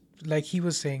kids, like he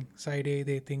was saying, side A,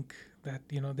 they think that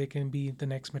they can be the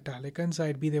next Metallica, and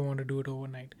side B, they want to do it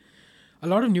overnight. A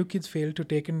lot of new kids fail to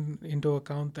take into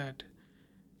account that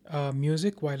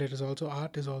music, while it is also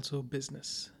art, is also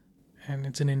business, and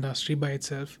it's an industry by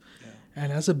itself.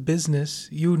 And as a business,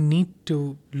 you need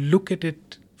to look at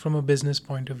it from a business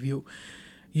point of view.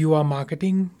 You are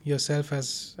marketing yourself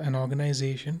as an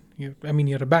organization. You're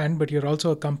a band, but you're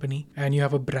also a company, and you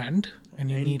have a brand,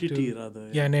 and you need Entity to rather.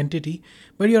 yeah, an entity.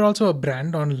 But you're also a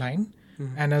brand online,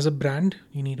 and as a brand,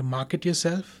 you need to market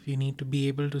yourself. You need to be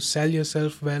able to sell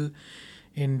yourself well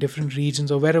in different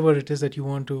regions or wherever it is that you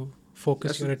want to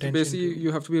focus your attention. Basically, to.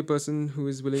 you have to be a person who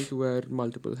is willing to wear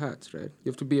multiple hats, right?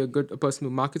 You have to be a person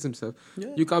who markets himself. Yeah.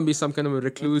 You can't be some kind of a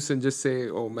recluse and just say,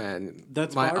 "Oh man,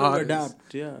 That's my part art of is-"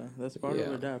 adapt. Yeah, that's part Yeah.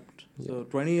 of adapt. So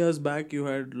 20 years back, you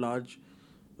had large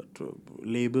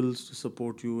labels to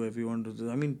support you. Everyone does.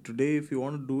 I mean, today, if you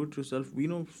want to do it yourself, we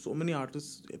know so many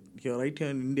artists right here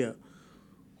in India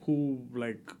who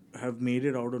like have made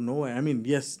it out of nowhere. I mean,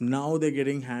 yes, now they're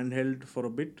getting handheld for a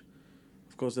bit.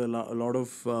 Of course, there are a lot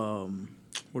of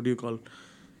what do you call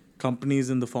companies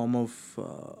in the form of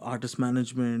artist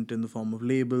management, in the form of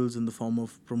labels, in the form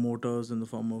of promoters, in the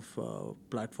form of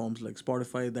platforms like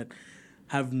Spotify that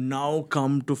have now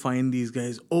come to find these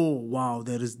guys. Oh wow,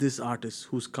 there is this artist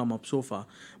who's come up so far,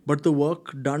 but the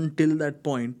work done till that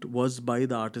point was by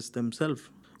the artists themselves.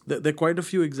 There are quite a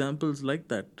few examples like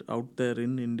that out there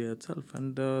in India itself,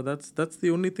 and that's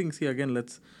the only thing. See, again,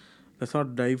 let's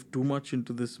not dive too much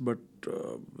into this, but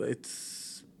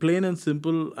it's plain and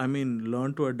simple. I mean,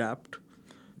 learn to adapt.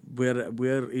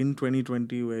 We're in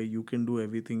 2020 where you can do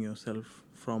everything yourself,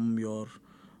 from your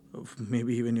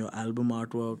maybe even your album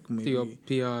artwork, maybe your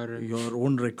PR and your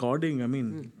own recording. I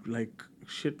mean, like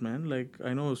shit, man. Like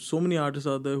I know so many artists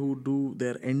out there who do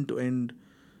their end-to-end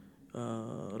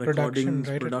recordings,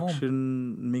 right at home.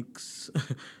 production, mix.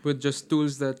 with just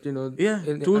tools that Tools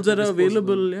that at are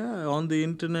disposable. available on the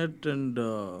internet, and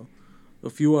a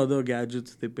few other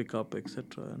gadgets they pick up,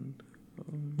 etc. And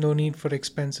No need for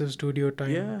expensive studio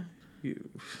time. yeah,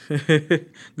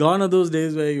 gone are those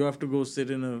days where you have to go sit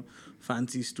in a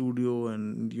fancy studio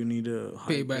and you need a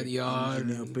Pay by the hour.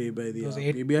 engineer, pay by the Those hour.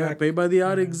 8-pack, Pay by the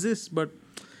hour exists, but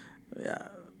yeah,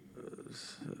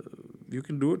 you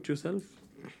can do it yourself.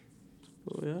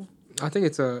 So yeah. I think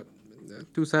it's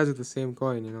two sides of the same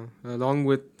coin, along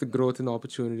with the growth in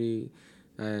opportunity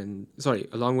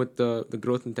along with the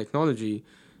growth in technology,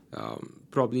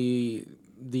 probably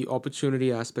the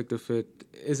opportunity aspect of it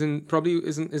isn't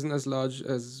as large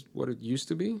as what it used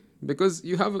to be, because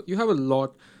you have a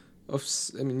lot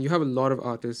of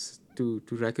artists to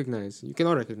recognize. You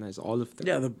cannot recognize all of them.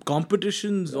 Yeah, the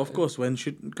competitions, of course, when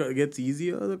shit gets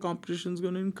easier, the competition's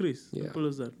going to increase. Yeah. Simple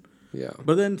as that. Yeah.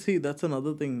 But then, see, that's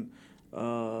another thing.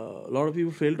 A lot of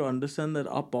people fail to understand that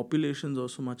our population is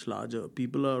also much larger.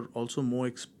 People are also more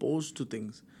exposed to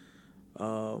things.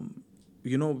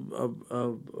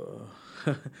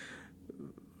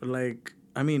 Like,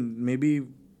 I mean, maybe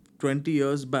 20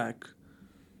 years back,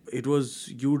 it was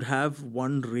you'd have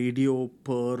one radio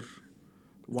per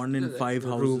 1 in 5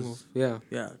 houses. Yeah.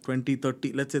 Yeah, 20,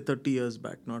 30, let's say 30 years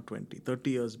back, not 20, 30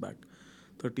 years back,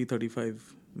 30,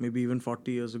 35, maybe even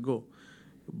 40 years ago.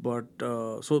 But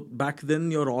so back then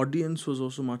your audience was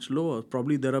also much lower.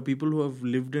 Probably there are people who have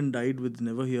lived and died with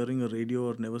never hearing a radio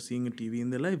or never seeing a TV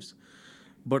in their lives.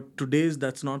 But today's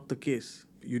that's not the case.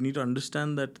 You need to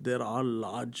understand that there's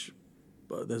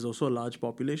also a large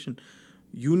population.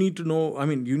 You need to know,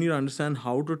 you need to understand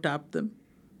how to tap them.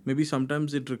 Maybe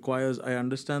sometimes it requires, I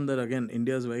understand that again,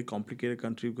 India is a very complicated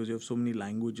country because you have so many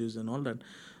languages and all that.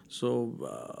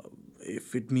 So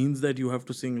if it means that you have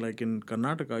to sing like in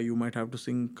Karnataka, you might have to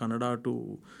sing Kannada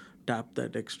to tap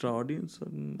that extra audience.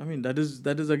 And, that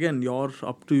is again,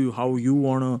 up to you how you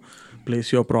want to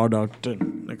place your product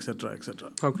and etc.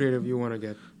 etc. How creative you want to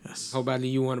get. Yes. How badly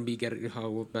you want to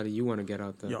how badly you want to get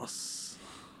out there. Yes.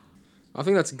 I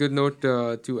think that's a good note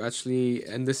to actually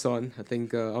end this on. I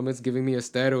think Amit's giving me a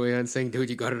stare away and saying, dude,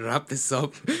 you gotta wrap this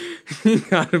up. You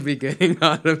gotta be getting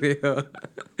out of here.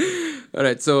 All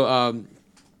right, so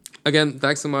again,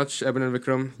 thanks so much, Eben and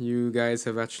Vikram. You guys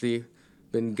have actually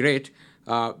been great.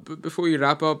 Before we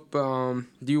wrap up, do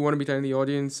you want to be telling the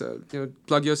audience,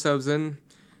 plug yourselves in?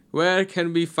 Where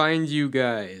can we find you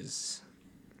guys?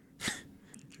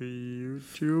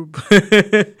 YouTube.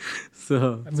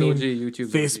 So YouTube.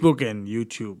 Facebook and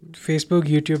YouTube. Facebook,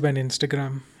 YouTube, and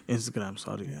Instagram. Instagram,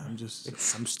 sorry.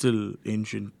 I'm still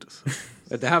ancient. So.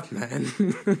 Adapt, man.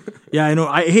 Yeah, I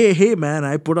know. Hey, man,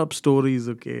 I put up stories,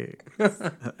 okay?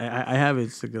 I have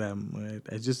Instagram, right?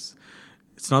 It's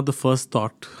not the first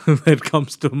thought that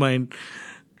comes to mind.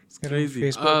 It's crazy.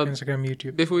 Facebook, Instagram,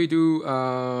 YouTube. Before we do,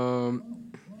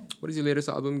 what is your latest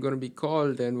album going to be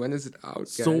called and when is it out,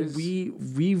 guys? So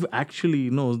we've actually,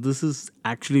 this is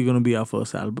actually going to be our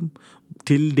first album.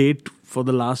 Till date, for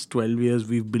the last 12 years,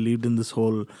 we've believed in this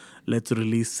whole let's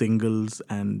release singles,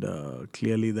 and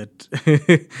clearly that.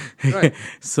 Right.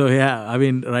 So yeah, I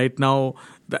mean, right now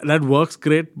that works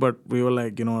great, but we were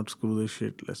like, you know what, screw this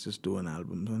shit. Let's just do an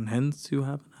album, and hence you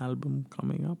have an album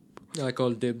coming up. I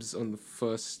call dibs on the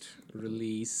first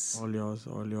release. All yours,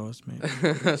 mate.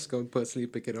 I was going to personally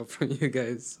pick it up from you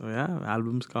guys. So yeah,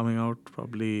 album's coming out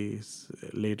probably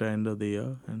later end of the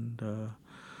year, and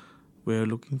we're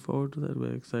looking forward to that.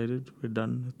 We're excited. We're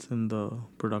done. It's in the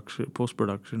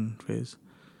post-production phase.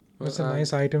 It's a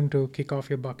nice item to kick off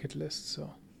your bucket list.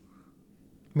 So,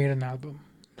 made an album.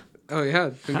 Oh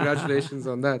yeah, congratulations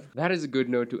on that. That is a good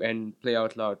note to end Play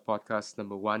Out Loud podcast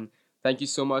number 1. Thank you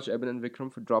so much, Eben and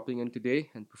Vikram, for dropping in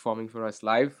today and performing for us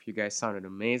live. You guys sounded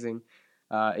amazing,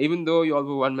 even though you all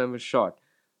were one member short.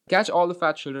 Catch all the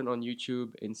Fat Children on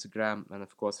YouTube, Instagram, and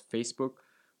of course Facebook.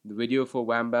 The video for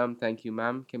Wham Bam, Thank You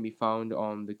Ma'am, can be found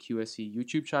on the QSC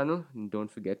YouTube channel. And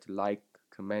don't forget to like,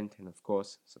 comment, and of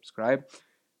course subscribe.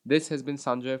 This has been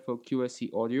Sanjay for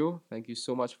QSC Audio. Thank you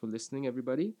so much for listening,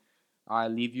 everybody.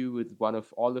 I'll leave you with one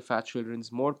of all the Fat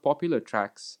Children's more popular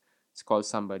tracks. It's called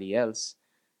Somebody Else.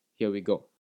 Here we go.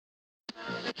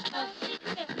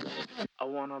 I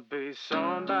wanna be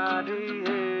somebody,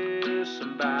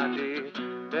 somebody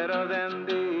better than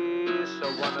this. I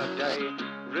wanna die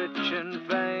rich and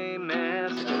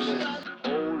famous,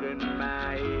 holding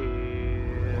my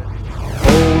head,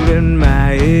 holding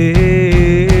my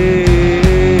head.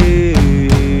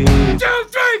 2,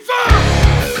 3, 4.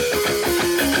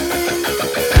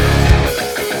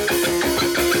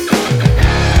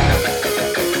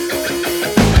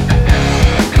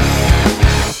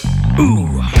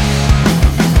 Ooh.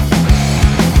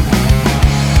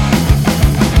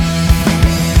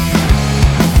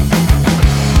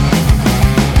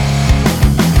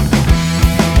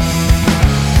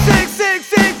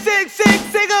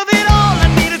 Sick of it all. I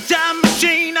need a time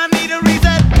machine. I need a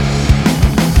reason.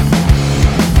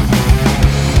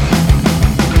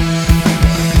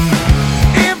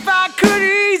 If I could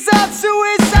ease up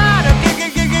suicide,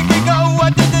 go.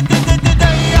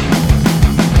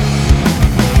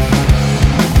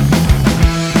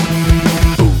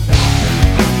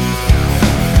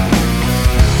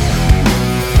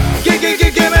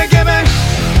 Give me.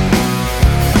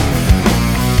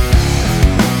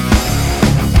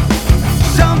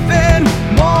 Something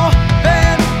more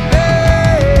than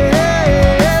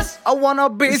this. I wanna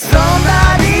be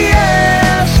somebody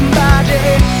else, somebody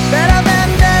better than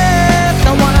this.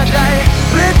 I wanna die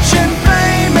rich and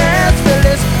famous, feel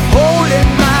this hole in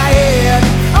my head.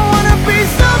 I wanna be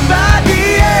somebody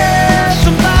else,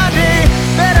 somebody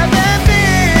better than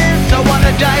this. I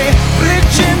wanna die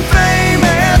rich and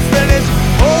famous, feel this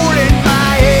hole in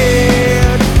my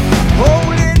head,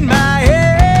 hole in my head.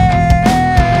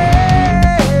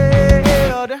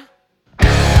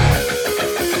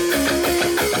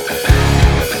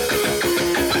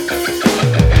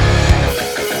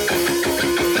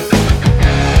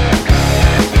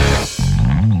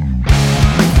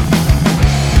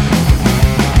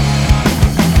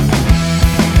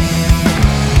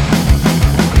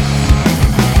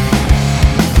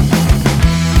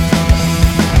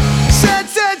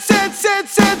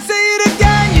 Say it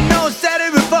again. You know I said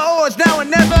it before, it's now or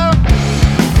never.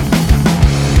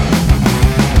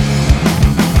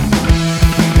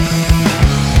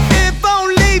 If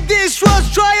only this was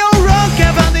try or wrong,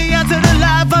 can't find the answer to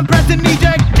life. I'm pressing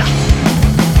eject.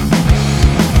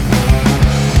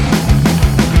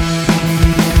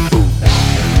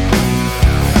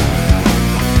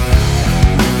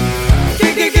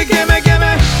 Give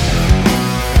me.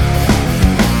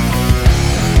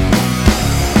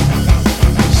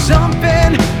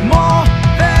 Something more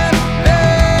than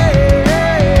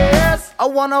this. I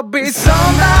wanna be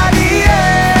somebody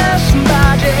else,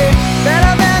 somebody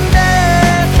better than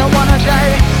this. I wanna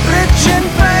die rich and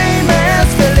famous,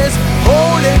 feel this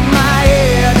hole in my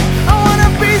head. I wanna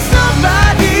be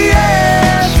somebody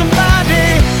else, somebody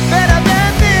better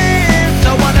than this.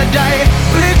 I wanna die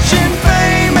rich and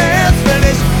famous, feel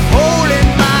this hole in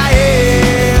my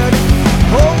head,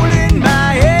 hole in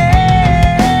my head.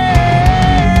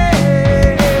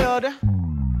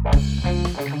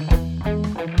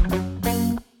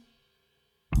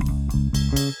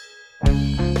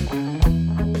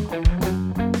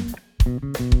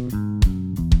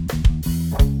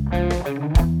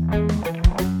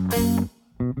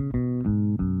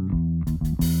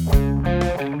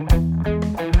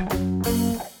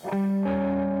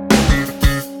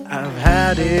 I've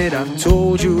had it, I've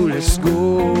told you, let's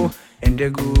go. And the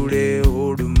good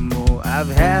old more. I've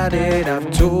had it,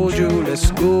 I've told you,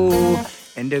 let's go.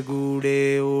 and a goode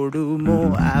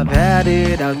odumo. I've had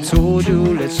it, I told you,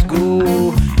 let's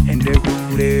go. And a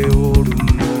goode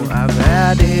odumo. I've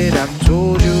had it, I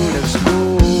told you, let's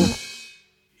go.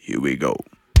 Here we go.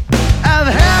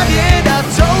 I've had it, I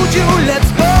told you,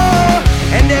 let's go.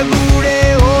 And a goode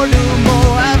odumo.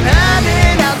 I've had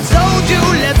it, I told you,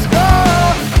 let's go.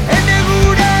 And a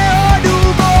goode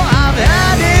odumo. I've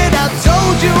had it, I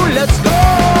told you, let's go.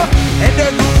 And a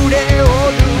goode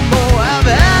odumo. I've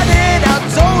had it, I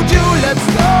told you, let's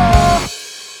go.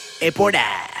 E por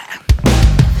ahí.